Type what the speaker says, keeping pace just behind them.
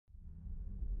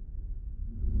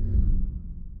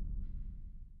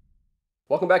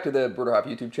Welcome back to the Bruderhof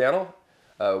YouTube channel.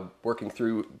 Working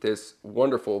through this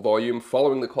wonderful volume,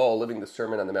 Following the Call, Living the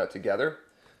Sermon on the Mount Together.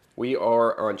 We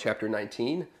are on chapter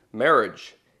 19,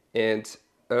 Marriage. And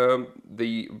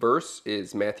the verse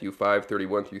is Matthew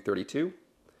 5:31 through 32.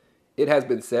 It has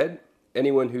been said,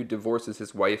 anyone who divorces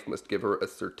his wife must give her a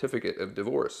certificate of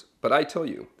divorce. But I tell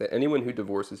you that anyone who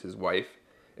divorces his wife,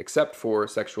 except for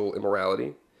sexual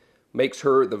immorality, makes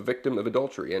her the victim of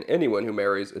adultery, and anyone who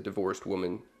marries a divorced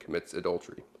woman commits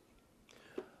adultery.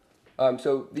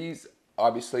 So these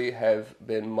obviously have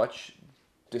been much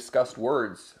discussed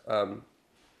words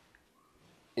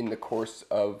in the course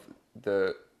of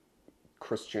the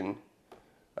Christian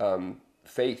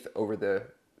faith over the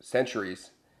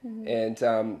centuries. Mm-hmm.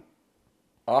 And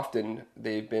often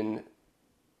they've been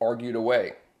argued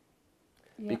away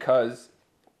because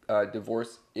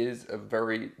divorce is a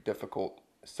very difficult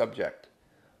subject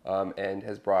and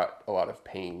has brought a lot of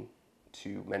pain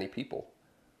to many people.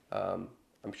 I'm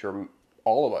sure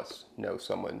all of us know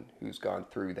someone who's gone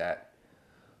through that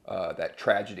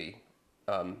tragedy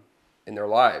in their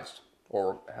lives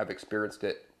or have experienced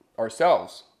it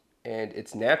ourselves. And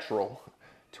it's natural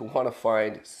to want to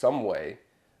find some way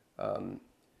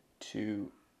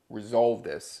to resolve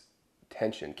this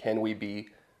tension. Can we be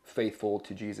faithful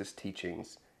to Jesus'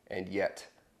 teachings and yet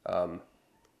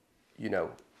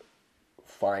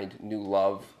find new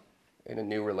love in a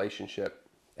new relationship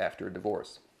after a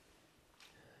divorce?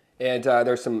 And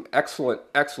there's some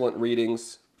excellent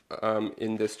readings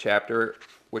in this chapter,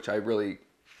 which I really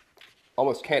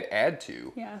almost can't add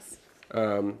to. Yes.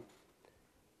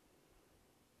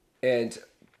 And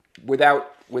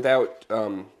without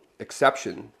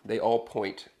exception, they all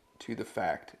point to the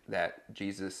fact that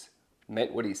Jesus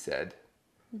meant what he said,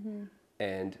 mm-hmm.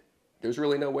 and there's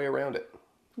really no way around it.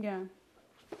 Yeah.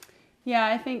 Yeah,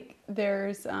 I think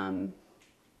there's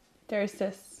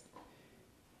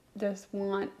this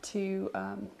want to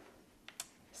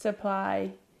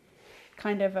supply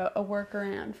kind of a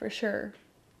workaround for sure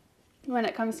when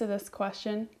it comes to this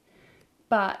question.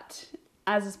 But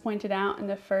as is pointed out in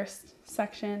the first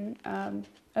section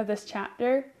of this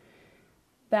chapter,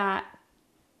 that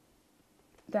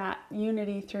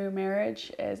unity through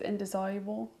marriage is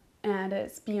indissoluble, and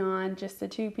it's beyond just the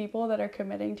two people that are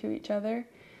committing to each other.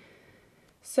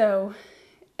 So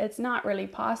it's not really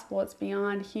possible. It's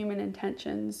beyond human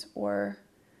intentions or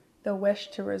the wish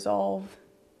to resolve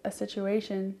a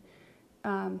situation.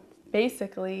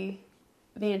 Basically,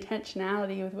 the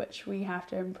intentionality with which we have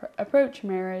to approach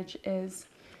marriage is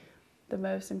the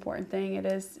most important thing.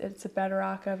 It's a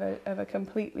bedrock of a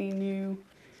completely new,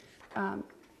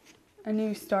 a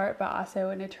new start, but also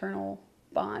an eternal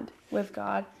bond with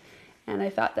God. And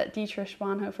I thought that Dietrich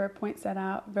Bonhoeffer points that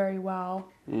out very well.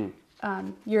 Mm.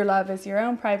 Your love is your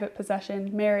own private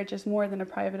possession. Marriage is more than a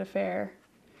private affair.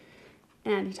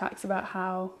 And he talks about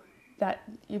how that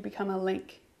you become a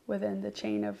link within the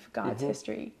chain of God's mm-hmm.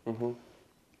 history. Mm-hmm.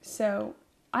 So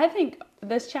I think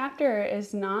this chapter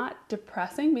is not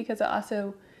depressing because it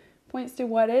also points to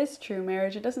what is true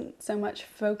marriage. It doesn't so much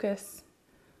focus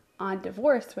on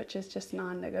divorce, which is just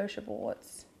non-negotiable.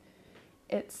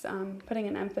 It's putting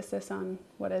an emphasis on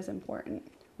what is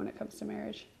important when it comes to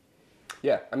marriage.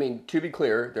 Yeah, I mean, to be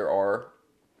clear, there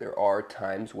are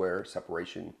times where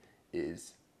separation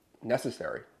is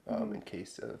necessary mm-hmm. in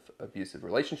case of abusive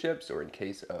relationships or in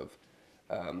case of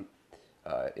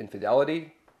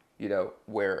infidelity,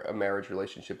 where a marriage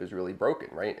relationship is really broken,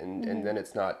 right? And mm-hmm. and then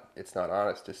it's not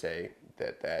honest to say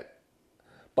that.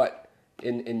 But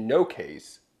in no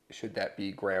case should that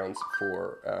be grounds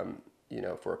for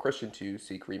for a Christian to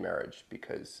seek remarriage,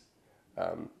 because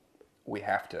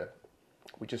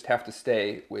we just have to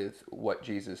stay with what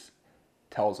Jesus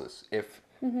tells us. If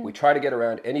mm-hmm. we try to get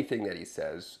around anything that he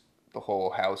says, the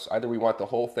whole house, either we want the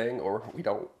whole thing or we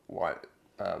don't want.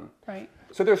 Right.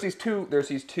 So there's these two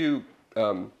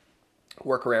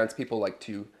workarounds people like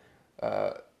to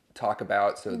talk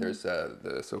about. So mm-hmm. there's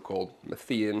the so-called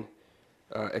Matthean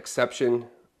exception,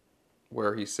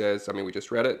 where he says, we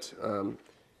just read it,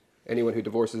 anyone who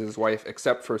divorces his wife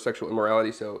except for sexual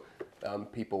immorality. So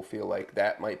people feel like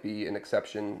that might be an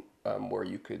exception where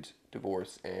you could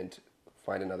divorce and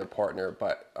find another partner.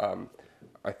 But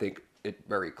I think it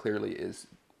very clearly is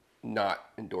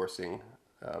not endorsing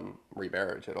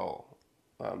remarriage at all.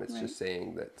 It's right. just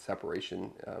saying that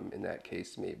separation in that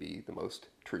case may be the most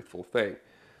truthful thing.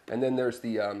 And then there's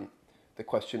the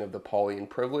question of the Pauline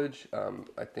privilege,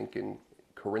 I think in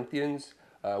Corinthians,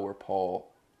 where Paul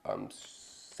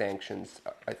sanctions,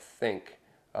 I think,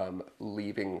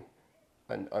 leaving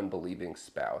an unbelieving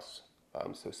spouse.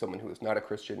 So someone who is not a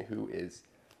Christian, who is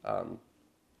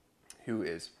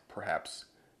perhaps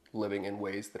living in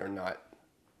ways that are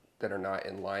not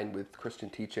in line with Christian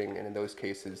teaching, and in those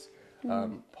cases,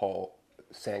 Paul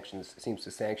seems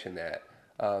to sanction that.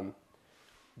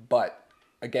 But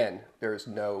again, there's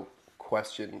no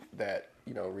question that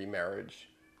remarriage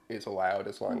is allowed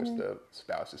as long as the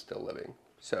spouse is still living.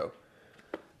 So,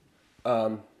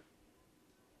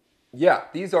 yeah,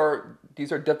 these are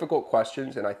difficult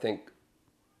questions, and I think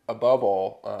above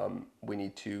all, we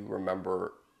need to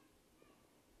remember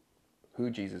who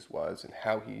Jesus was and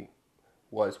how he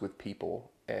was with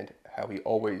people, and how he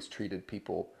always treated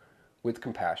people with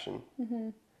compassion.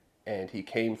 And he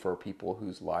came for people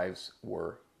whose lives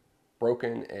were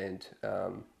broken and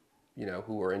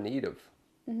who were in need of.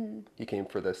 He came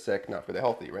for the sick, not for the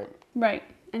healthy, right? Right.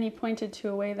 And he pointed to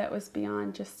a way that was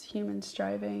beyond just human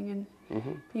striving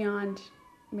and beyond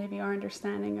maybe our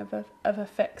understanding of a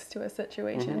fix to a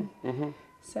situation.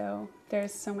 So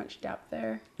there's so much depth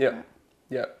there. Yeah.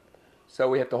 Yeah. So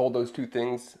we have to hold those two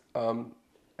things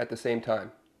at the same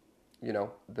time.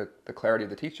 The clarity of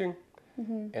the teaching,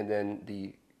 and then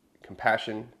the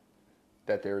compassion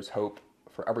that there's hope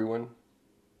for everyone,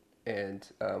 and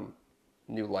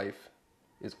new life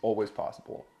is always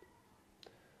possible.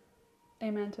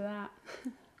 Amen to that.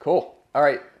 Cool. All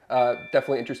right.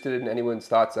 Definitely interested in anyone's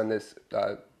thoughts on this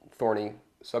thorny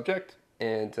subject,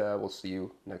 and we'll see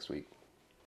you next week.